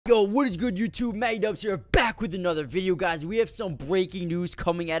Yo, what is good, YouTube? Matty Dubs here, back with another video, guys. We have some breaking news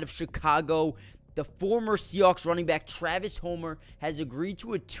coming out of Chicago. The former Seahawks running back Travis Homer has agreed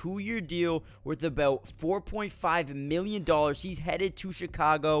to a 2-year deal worth about $4.5 million. He's headed to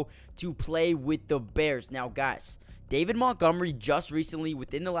Chicago to play with the Bears. Now, guys, David Montgomery just recently,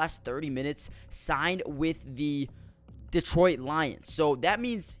 within the last 30 minutes, signed with the Detroit Lions. So that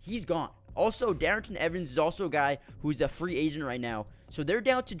means he's gone. Also, Darrynton Evans is also a guy who's a free agent right now. So they're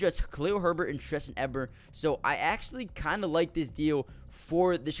down to just Khalil Herbert and Trestan Ebner. So I actually kind of like this deal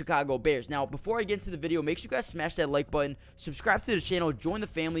for the Chicago Bears. Now, before I get into the video, make sure you guys smash that like button, subscribe to the channel, join the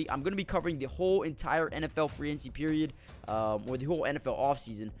family. I'm going to be covering the whole entire NFL free agency period, or the whole NFL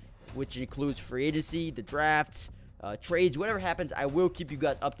offseason, which includes free agency, the drafts, trades, whatever happens. I will keep you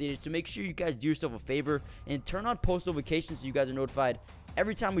guys updated. So make sure you guys do yourself a favor and turn on post notifications so you guys are notified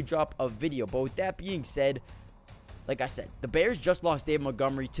every time we drop a video. But with that being said, like I said, the Bears just lost David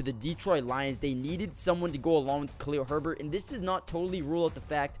Montgomery to the Detroit Lions. They needed someone to go along with Khalil Herbert, and this does not totally rule out the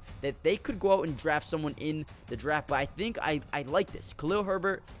fact that they could go out and draft someone in the draft, but I think I like this. Khalil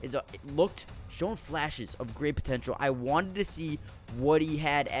Herbert shown flashes of great potential. I wanted to see what he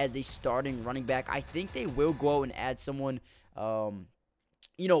had as a starting running back. I think they will go out and add someone,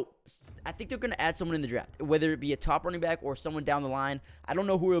 I think they're going to add someone in the draft, whether it be a top running back or someone down the line. I don't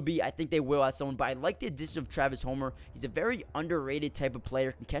know who it'll be. I think they will add someone, but I like the addition of Travis Homer. He's a very underrated type of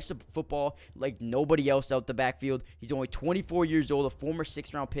player, can catch the football like nobody else out the backfield. He's only 24 years old, a former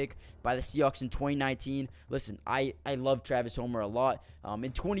 6th-round pick by the Seahawks in 2019. Listen, I love Travis Homer a lot.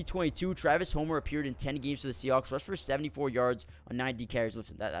 In 2022, Travis Homer appeared in 10 games for the Seahawks, rushed for 74 yards on 90 carries.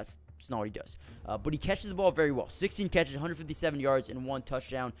 Listen, that's not what he does. But he catches the ball very well. 16 catches, 157 yards, and 1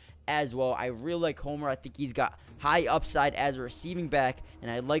 touchdown as well. I really like Homer. I think he's got high upside as a receiving back, and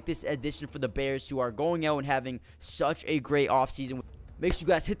I like this addition for the Bears, who are going out and having such a great offseason. Make sure you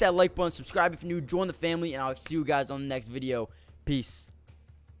guys hit that like button, subscribe if you're new, join the family, and I'll see you guys on the next video. Peace.